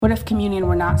What if communion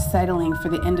were not settling for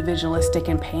the individualistic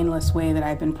and painless way that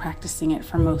I've been practicing it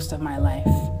for most of my life?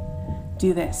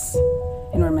 Do this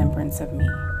in remembrance of me.